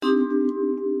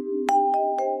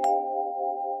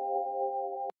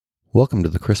Welcome to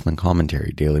the Chrisman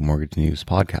Commentary Daily Mortgage News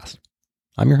Podcast.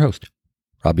 I'm your host,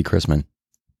 Robbie Chrisman.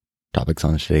 Topics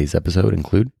on today's episode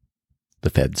include the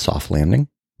Fed's soft landing,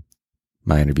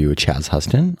 my interview with Chaz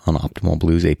Huston on Optimal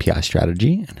Blue's API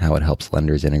strategy and how it helps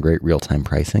lenders integrate real-time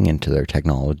pricing into their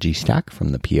technology stack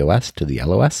from the POS to the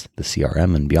LOS, the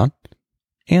CRM, and beyond,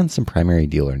 and some primary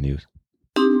dealer news.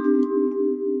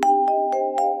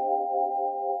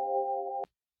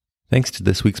 Thanks to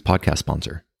this week's podcast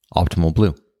sponsor, Optimal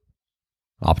Blue.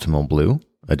 Optimal Blue,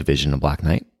 a division of Black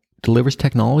Knight, delivers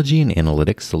technology and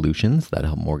analytics solutions that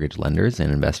help mortgage lenders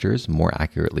and investors more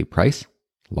accurately price,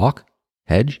 lock,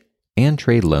 hedge, and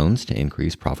trade loans to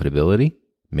increase profitability,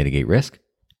 mitigate risk,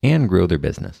 and grow their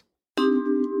business.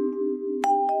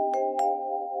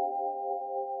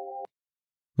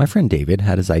 My friend David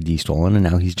had his ID stolen and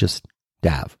now he's just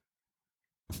Dav.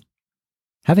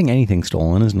 Having anything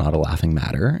stolen is not a laughing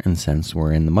matter, and since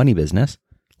we're in the money business,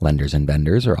 lenders and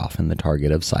vendors are often the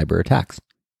target of cyber attacks.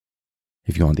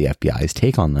 If you want the FBI's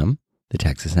take on them, the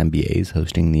Texas MBA is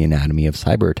hosting the Anatomy of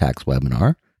Cyber Attacks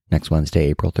webinar next Wednesday,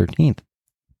 April 13th.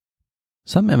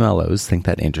 Some MLOs think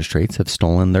that interest rates have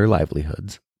stolen their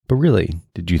livelihoods, but really,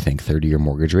 did you think 30-year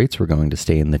mortgage rates were going to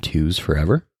stay in the twos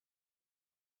forever?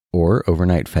 Or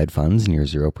overnight Fed funds near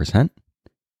 0%?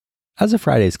 As of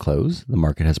Friday's close, the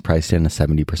market has priced in a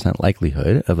 70%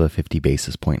 likelihood of a 50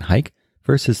 basis point hike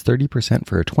versus 30%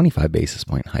 for a 25 basis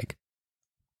point hike.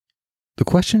 The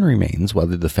question remains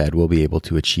whether the Fed will be able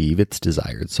to achieve its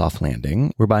desired soft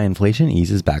landing, whereby inflation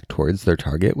eases back towards their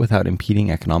target without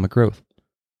impeding economic growth.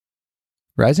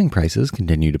 Rising prices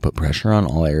continue to put pressure on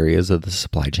all areas of the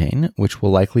supply chain, which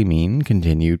will likely mean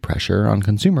continued pressure on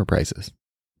consumer prices.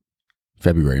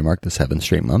 February marked the seventh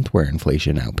straight month where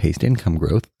inflation outpaced income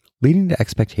growth, leading to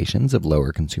expectations of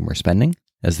lower consumer spending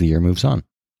as the year moves on.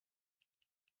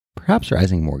 Perhaps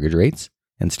rising mortgage rates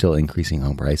and still increasing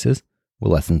home prices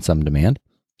will lessen some demand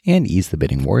and ease the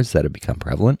bidding wars that have become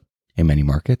prevalent in many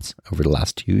markets over the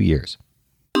last 2 years.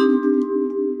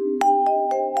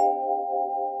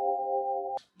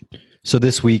 So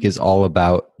this week is all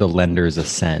about the lender's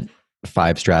ascent,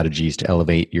 5 strategies to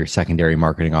elevate your secondary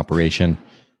marketing operation.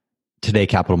 Today,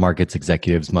 capital markets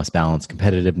executives must balance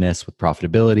competitiveness with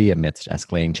profitability amidst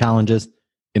escalating challenges.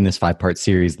 In this 5-part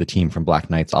series, the team from Black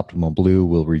Knight's Optimal Blue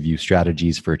will review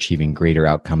strategies for achieving greater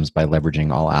outcomes by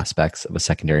leveraging all aspects of a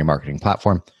secondary marketing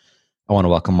platform. I want to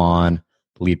welcome on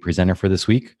the lead presenter for this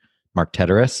week, Mark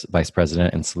Teteris, Vice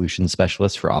President and Solutions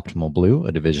Specialist for Optimal Blue,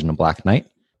 a division of Black Knight.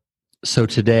 So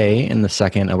today, in the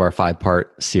second of our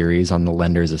 5-part series on the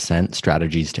lender's ascent,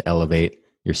 strategies to elevate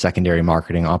your secondary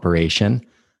marketing operation,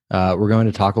 we're going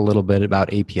to talk a little bit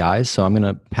about APIs. So I'm going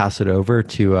to pass it over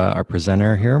to our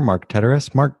presenter here, Mark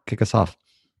Teteris. Mark, kick us off.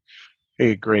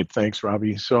 Hey, great. Thanks,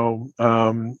 Robbie. So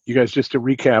you guys, just to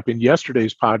recap, in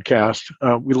yesterday's podcast,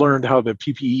 we learned how the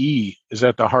PPE is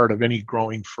at the heart of any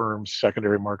growing firm's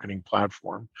secondary marketing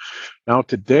platform. Now,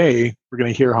 today, we're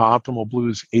going to hear how Optimal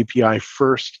Blue's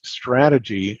API-first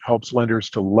strategy helps lenders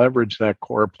to leverage that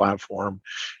core platform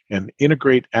and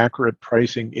integrate accurate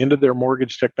pricing into their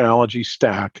mortgage technology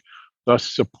stack, thus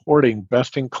supporting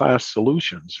best-in-class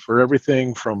solutions for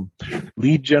everything from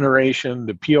lead generation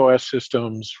to POS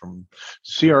systems, from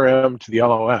CRM to the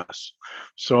LOS.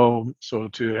 So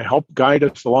to help guide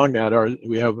us along that,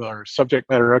 we have our subject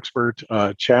matter expert,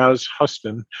 Chaz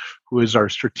Huston, who is our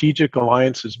Strategic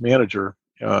Alliances Manager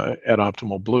at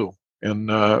Optimal Blue. And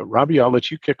Robbie, I'll let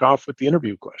you kick off with the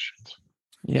interview questions.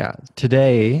 Yeah,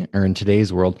 today, or in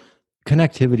today's world,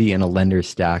 connectivity in a lender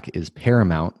stack is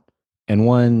paramount. And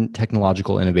one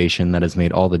technological innovation that has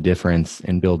made all the difference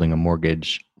in building a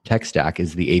mortgage tech stack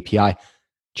is the API.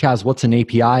 Chaz, what's an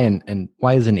API and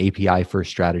why is an API first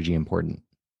strategy important?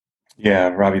 Yeah,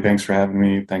 Robbie, thanks for having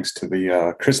me. Thanks to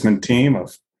the Chrisman team.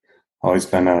 I've always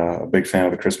been a big fan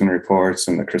of the Chrisman reports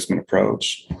and the Chrisman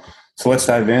approach. So let's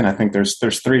dive in. I think there's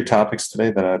 3 topics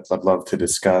today that I'd love to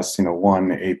discuss.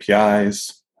 1,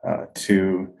 APIs.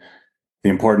 2, the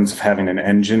importance of having an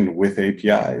engine with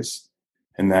APIs.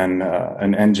 And then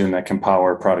an engine that can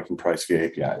power product and price via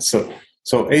APIs.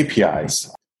 So APIs,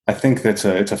 I think that's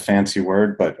it's a fancy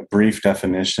word, but a brief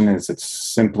definition is it's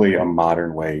simply a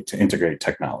modern way to integrate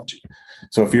technology.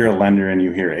 So if you're a lender and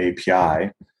you hear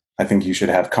API, I think you should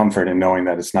have comfort in knowing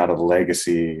that it's not a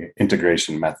legacy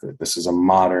integration method. This is a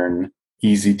modern,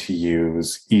 easy to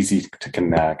use, easy to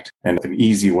connect, and an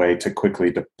easy way to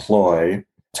quickly deploy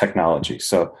technology.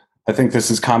 So I think this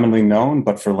is commonly known,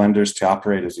 but for lenders to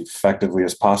operate as effectively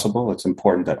as possible, it's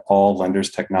important that all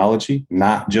lenders' technology,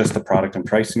 not just the product and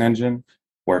pricing engine,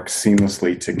 work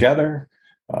seamlessly together.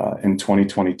 In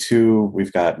 2022,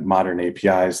 we've got modern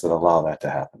APIs that allow that to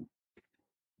happen.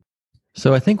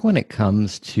 So I think when it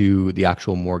comes to the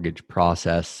actual mortgage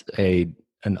process, an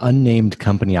unnamed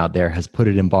company out there has put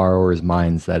it in borrowers'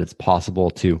 minds that it's possible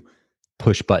to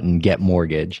push button get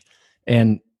mortgage.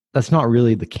 And that's not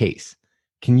really the case.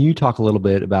 Can you talk a little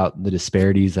bit about the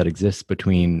disparities that exist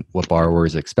between what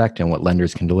borrowers expect and what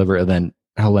lenders can deliver, and then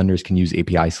how lenders can use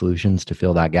API solutions to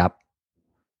fill that gap?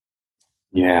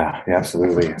 Yeah,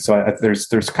 absolutely. So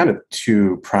there's kind of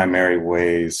two primary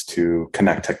ways to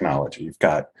connect technology. You've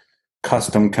got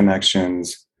custom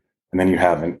connections, and then you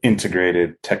have an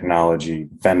integrated technology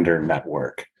vendor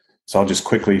network. So I'll just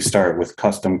quickly start with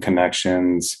custom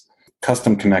connections.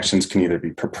 Custom connections can either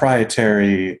be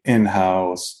proprietary,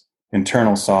 in-house,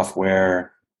 internal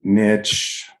software,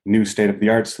 niche, new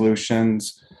state-of-the-art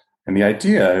solutions. And the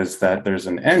idea is that there's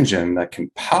an engine that can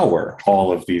power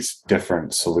all of these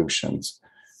different solutions.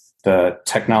 The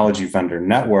technology vendor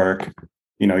network,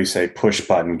 you say push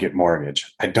button, get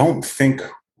mortgage. I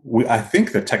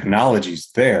think the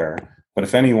technology's there, but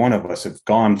if any one of us have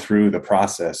gone through the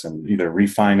process and either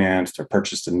refinanced or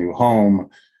purchased a new home,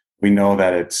 we know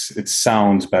that it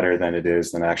sounds better than it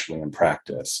is than actually in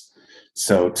practice.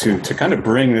 So to kind of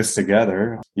bring this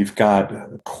together, you've got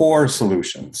core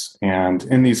solutions. And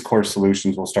in these core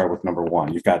solutions, we'll start with number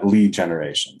one. You've got lead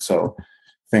generation. So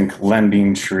think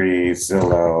LendingTree,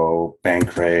 Zillow,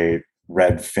 Bankrate,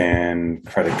 Redfin,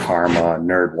 Credit Karma,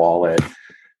 NerdWallet,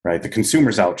 right? The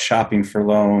consumer's out shopping for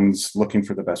loans, looking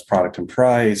for the best product and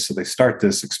price. So they start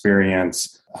this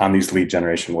experience on these lead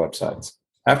generation websites.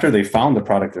 After they found the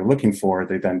product they're looking for,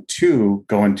 they then too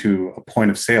go into a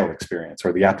point of sale experience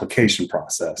or the application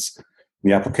process.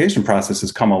 The application process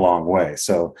has come a long way.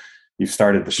 So you've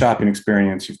started the shopping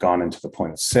experience, you've gone into the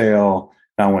point of sale.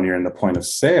 Now, when you're in the point of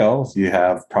sale, you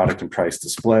have product and price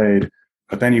displayed,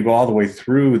 but then you go all the way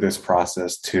through this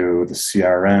process to the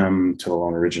CRM, to the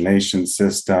loan origination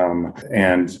system.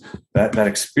 And that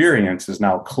experience is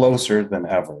now closer than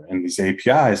ever. And these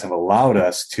APIs have allowed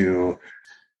us to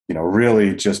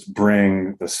really just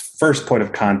bring this first point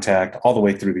of contact all the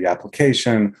way through the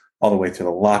application, all the way to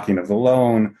the locking of the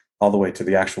loan, all the way to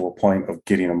the actual point of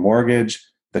getting a mortgage.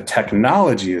 The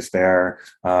technology is there,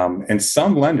 and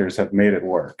some lenders have made it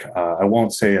work. I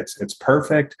won't say it's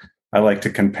perfect. I like to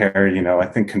compare, I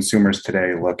think consumers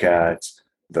today look at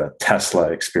the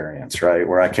Tesla experience, right?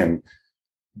 Where I can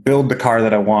build the car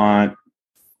that I want,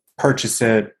 purchase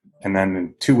it, and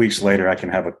then 2 weeks later, I can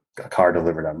have a car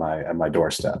delivered at my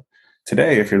doorstep.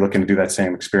 Today, if you're looking to do that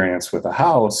same experience with a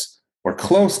house, we're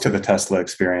close to the Tesla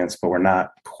experience, but we're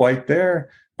not quite there.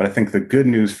 But I think the good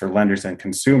news for lenders and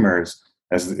consumers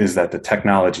is that the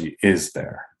technology is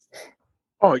there.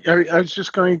 Oh, I was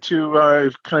just going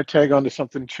to kind of tag on to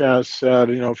something Chaz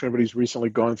said. If anybody's recently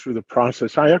gone through the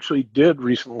process, I actually did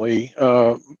recently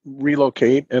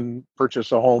relocate and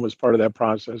purchase a home as part of that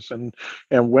process, and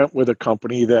went with a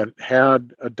company that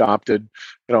had adopted,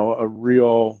 a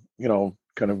real,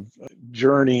 kind of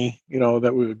journey,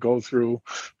 that we would go through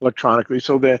electronically.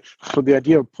 So the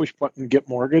idea of push button get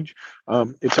mortgage,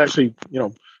 it's actually,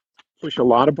 push a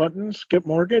lot of buttons, get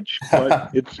mortgage,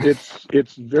 but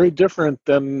it's very different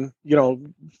than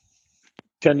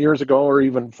 10 years ago or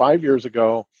even 5 years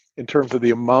ago in terms of the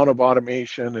amount of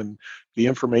automation and the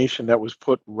information that was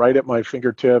put right at my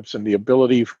fingertips and the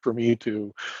ability for me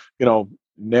to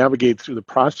navigate through the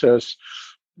process,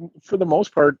 for the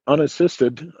most part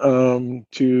unassisted,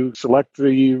 to select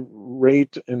the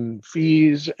rate and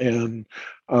fees and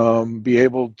be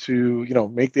able to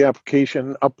make the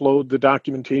application, upload the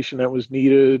documentation that was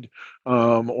needed,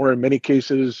 or in many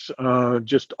cases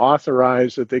just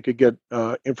authorize that they could get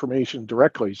information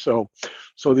directly. So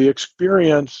the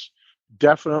experience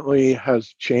definitely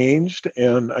has changed,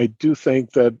 and I do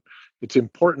think that it's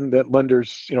important that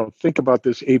lenders, think about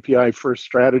this API first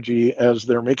strategy as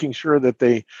they're making sure that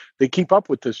they keep up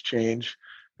with this change.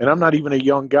 And I'm not even a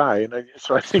young guy, and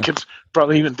so I think it's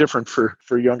probably even different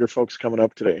for younger folks coming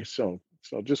up today. So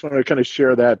just wanted to kind of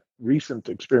share that recent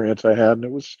experience I had, and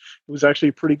it was actually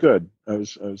pretty good. I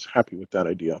was happy with that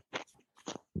idea.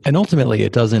 And ultimately,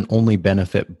 it doesn't only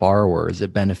benefit borrowers;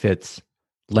 it benefits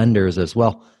lenders as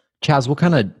well. Chaz, what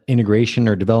kind of integration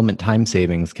or development time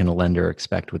savings can a lender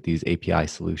expect with these API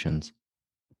solutions?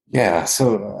 Yeah,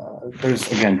 so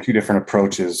there's, again, two different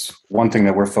approaches. One thing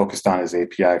that we're focused on is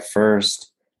API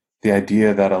first. The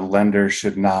idea that a lender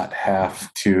should not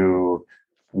have to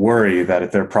worry that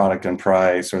if their product and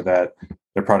price or that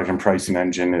their product and pricing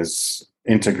engine is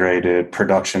integrated,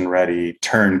 production ready,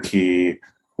 turnkey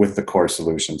with the core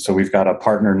solution. So we've got a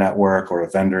partner network or a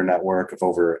vendor network of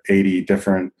over 80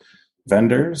 different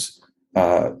vendors.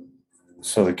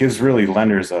 So it gives really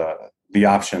lenders the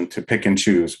option to pick and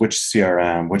choose which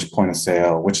CRM, which point of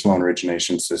sale, which loan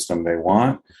origination system they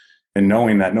want. And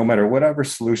knowing that no matter whatever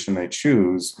solution they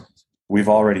choose, we've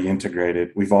already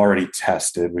integrated, we've already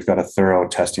tested, we've got a thorough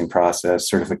testing process,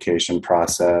 certification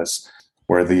process,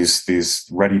 where these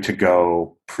ready to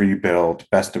go, pre-built,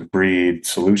 best of breed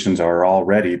solutions are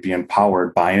already being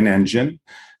powered by an engine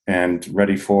and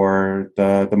ready for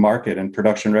the market and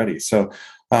production ready. So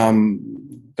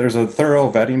there's a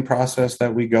thorough vetting process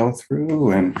that we go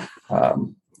through, and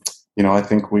I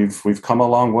think we've come a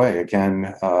long way.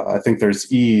 Again, I think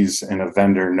there's ease in a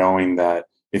vendor knowing that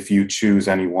if you choose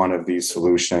any one of these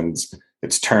solutions,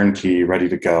 it's turnkey, ready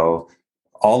to go.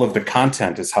 All of the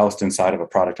content is housed inside of a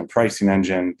product and pricing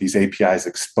engine. These APIs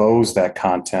expose that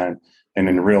content, and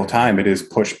in real time, it is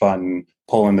push button,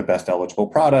 pull in the best eligible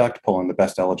product, pull in the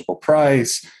best eligible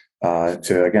price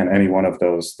to, again, any one of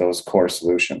those core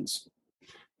solutions.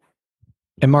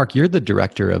 And Mark, you're the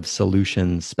director of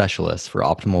solutions specialists for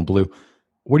Optimal Blue.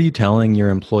 What are you telling your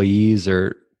employees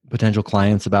or potential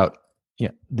clients about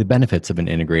the benefits of an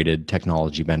integrated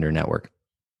technology vendor network?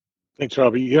 Thanks,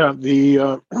 Robbie. Yeah,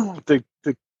 the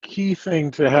key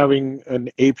thing to having an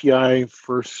API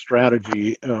first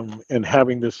strategy and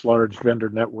having this large vendor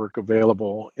network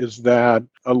available is that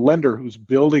a lender who's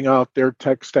building out their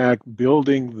tech stack,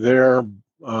 building their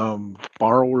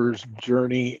borrower's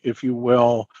journey, if you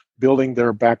will, building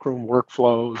their backroom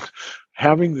workflows,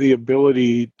 having the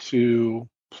ability to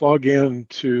plug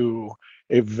into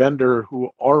a vendor who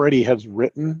already has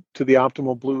written to the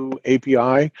Optimal Blue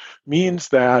API means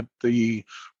that the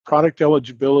product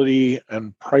eligibility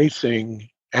and pricing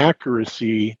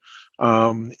accuracy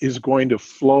is going to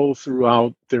flow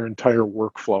throughout their entire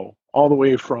workflow, all the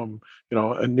way from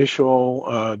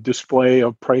initial display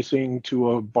of pricing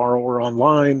to a borrower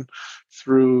online,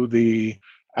 through the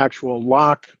actual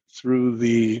lock, through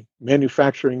the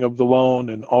manufacturing of the loan,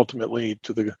 and ultimately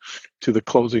to the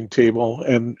closing table,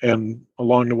 and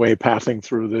along the way passing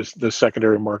through the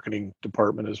secondary marketing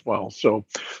department as well. So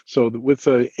with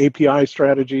the API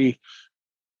strategy,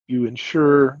 you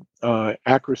ensure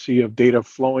accuracy of data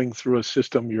flowing through a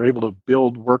system. You're able to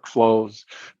build workflows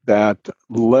that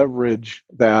leverage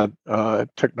that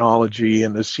technology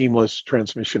and the seamless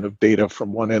transmission of data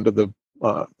from one end of the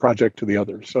project to the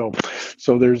other. So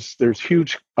there's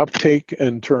huge uptake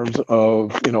in terms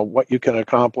of what you can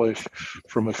accomplish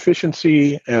from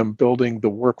efficiency and building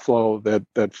the workflow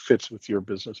that fits with your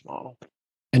business model.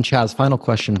 And Chaz, final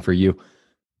question for you.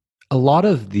 A lot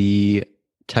of the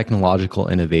technological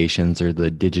innovations or the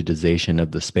digitization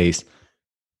of the space,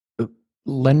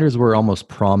 lenders were almost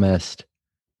promised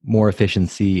more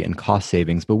efficiency and cost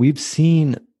savings, but we've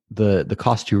seen the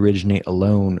cost to originate a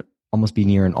loan almost be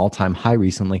near an all-time high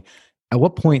recently. At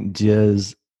what point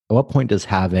does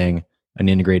having an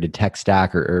integrated tech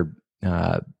stack or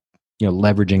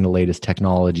leveraging the latest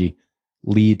technology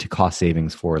lead to cost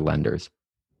savings for lenders?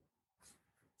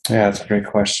 Yeah, that's a great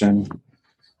question.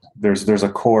 There's a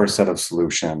core set of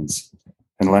solutions,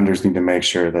 and lenders need to make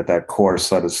sure that core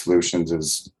set of solutions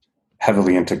is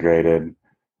heavily integrated,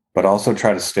 but also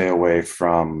try to stay away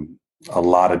from a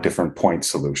lot of different point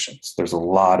solutions. There's a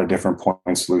lot of different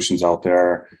point solutions out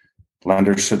there.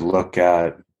 Lenders should look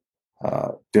at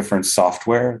different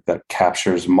software that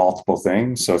captures multiple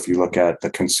things. So if you look at the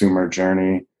consumer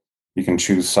journey, you can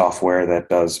choose software that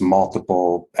does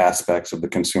multiple aspects of the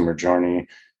consumer journey.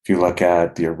 If you look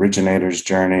at the originator's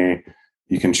journey,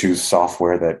 you can choose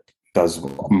software that does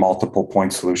multiple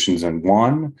point solutions in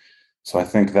one. So I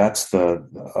think that's a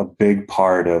big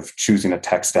part of choosing a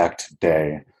tech stack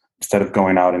today. Instead of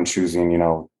going out and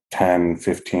choosing, 10,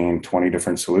 15, 20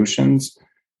 different solutions,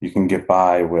 you can get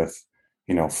by with,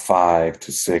 5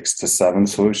 to 6 to 7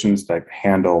 solutions that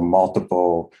handle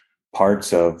multiple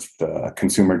parts of the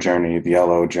consumer journey, the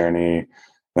LO journey,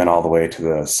 then all the way to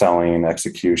the selling,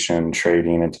 execution,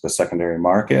 trading into the secondary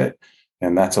market.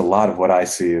 And that's a lot of what I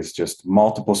see is just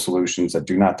multiple solutions that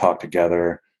do not talk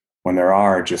together, when there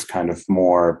are just kind of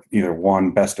more either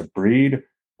one, best of breed,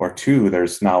 or two,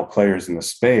 there's now players in the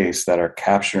space that are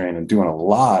capturing and doing a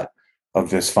lot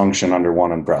of this function under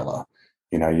one umbrella.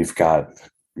 You've got,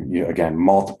 again,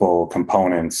 multiple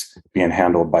components being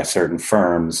handled by certain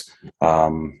firms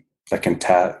that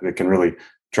can really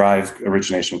drive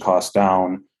origination costs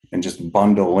down and just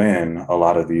bundle in a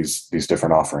lot of these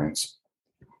different offerings.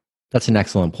 That's an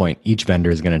excellent point. Each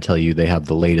vendor is going to tell you they have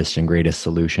the latest and greatest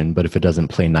solution, but if it doesn't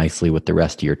play nicely with the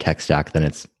rest of your tech stack, then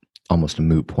it's almost a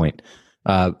moot point.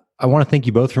 I want to thank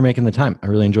you both for making the time. I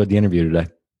really enjoyed the interview today.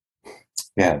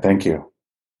 Yeah, thank you.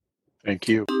 Thank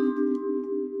you.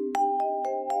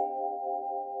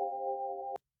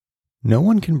 No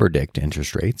one can predict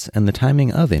interest rates and the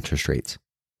timing of interest rates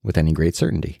with any great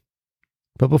certainty.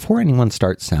 But before anyone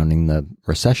starts sounding the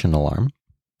recession alarm,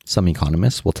 some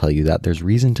economists will tell you that there's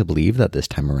reason to believe that this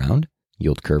time around,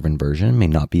 yield curve inversion may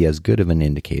not be as good of an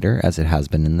indicator as it has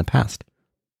been in the past,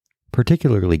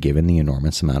 particularly given the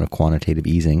enormous amount of quantitative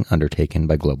easing undertaken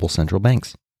by global central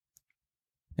banks.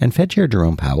 And Fed Chair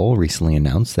Jerome Powell recently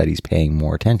announced that he's paying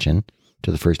more attention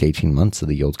to the first 18 months of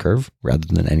the yield curve rather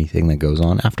than anything that goes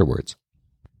on afterwards.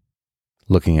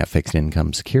 Looking at fixed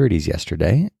income securities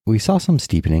yesterday, we saw some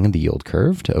steepening of the yield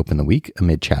curve to open the week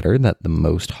amid chatter that the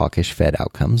most hawkish Fed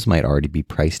outcomes might already be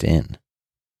priced in,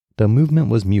 though movement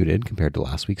was muted compared to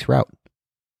last week's rout.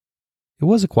 It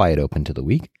was a quiet open to the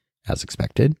week, as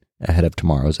expected, ahead of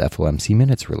tomorrow's FOMC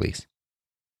minutes release.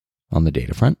 On the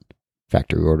data front,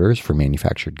 factory orders for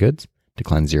manufactured goods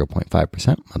declined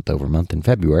 0.5% month over month in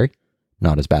February,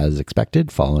 not as bad as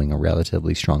expected following a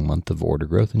relatively strong month of order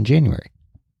growth in January.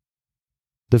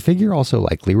 The figure also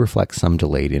likely reflects some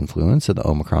delayed influence of the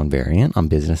Omicron variant on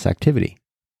business activity,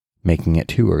 making it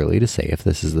too early to say if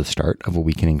this is the start of a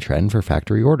weakening trend for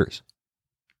factory orders.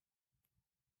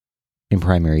 In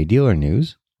primary dealer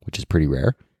news, which is pretty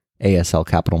rare, ASL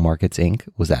Capital Markets Inc.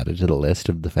 was added to the list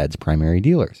of the Fed's primary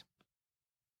dealers.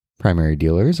 Primary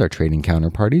dealers are trading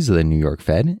counterparties of the New York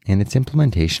Fed and its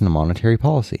implementation of monetary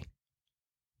policy.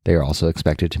 They are also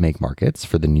expected to make markets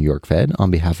for the New York Fed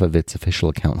on behalf of its official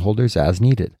account holders as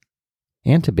needed,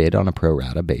 and to bid on a pro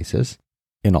rata basis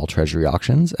in all Treasury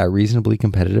auctions at reasonably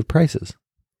competitive prices.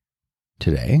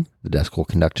 Today, the desk will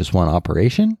conduct just one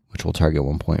operation, which will target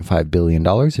 $1.5 billion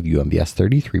of UMBS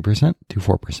 33% to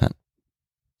 4%.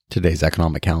 Today's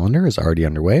economic calendar is already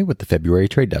underway with the February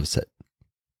trade deficit.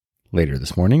 Later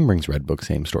this morning brings Redbook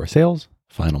same-store sales,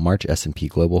 final March S&P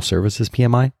Global Services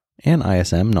PMI, and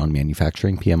ISM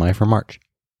non-manufacturing PMI for March.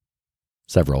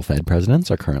 Several Fed presidents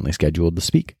are currently scheduled to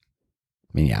speak.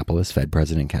 Minneapolis Fed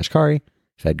President Kashkari,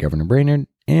 Fed Governor Brainerd,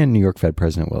 and New York Fed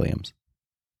President Williams.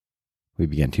 We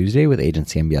began Tuesday with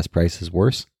agency MBS prices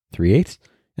worse, 3/8,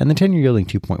 and the 10-year yielding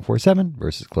 2.47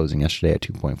 versus closing yesterday at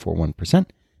 2.41%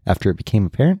 after it became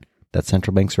apparent that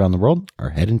central banks around the world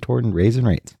are heading toward raising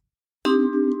rates.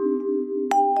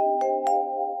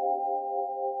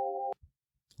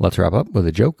 Let's wrap up with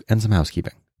a joke and some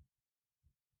housekeeping.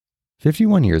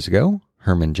 51 years ago,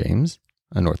 Herman James,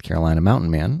 a North Carolina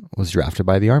mountain man, was drafted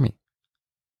by the Army.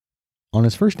 On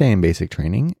his first day in basic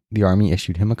training, the Army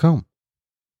issued him a comb.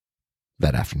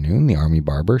 That afternoon, the Army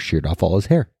barber sheared off all his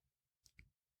hair.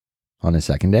 On his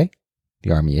second day,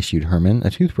 the Army issued Herman a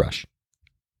toothbrush.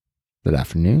 That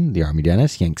afternoon, the Army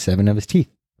dentist yanked 7 of his teeth.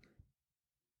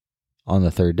 On the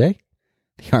third day,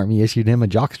 the Army issued him a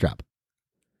jockstrap.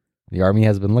 The Army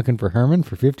has been looking for Herman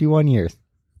for 51 years.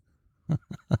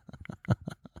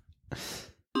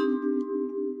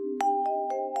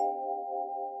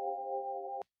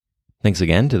 Thanks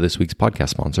again to this week's podcast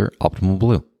sponsor, Optimal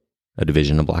Blue, a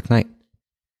division of Black Knight.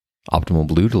 Optimal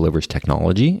Blue delivers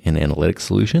technology and analytics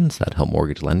solutions that help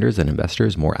mortgage lenders and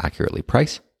investors more accurately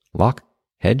price, lock,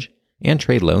 hedge, and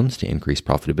trade loans to increase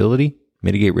profitability,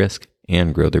 mitigate risk,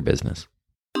 and grow their business.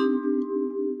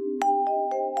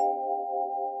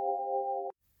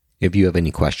 If you have any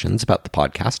questions about the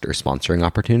podcast or sponsoring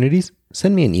opportunities,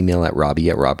 send me an email at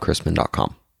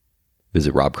robbie@robchrisman.com.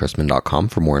 Visit robchrisman.com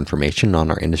for more information on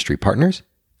our industry partners,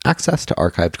 access to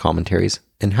archived commentaries,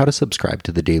 and how to subscribe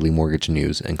to the daily mortgage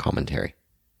news and commentary.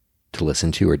 To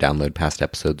listen to or download past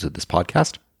episodes of this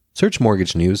podcast, search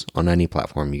Mortgage News on any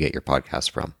platform you get your podcasts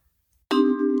from.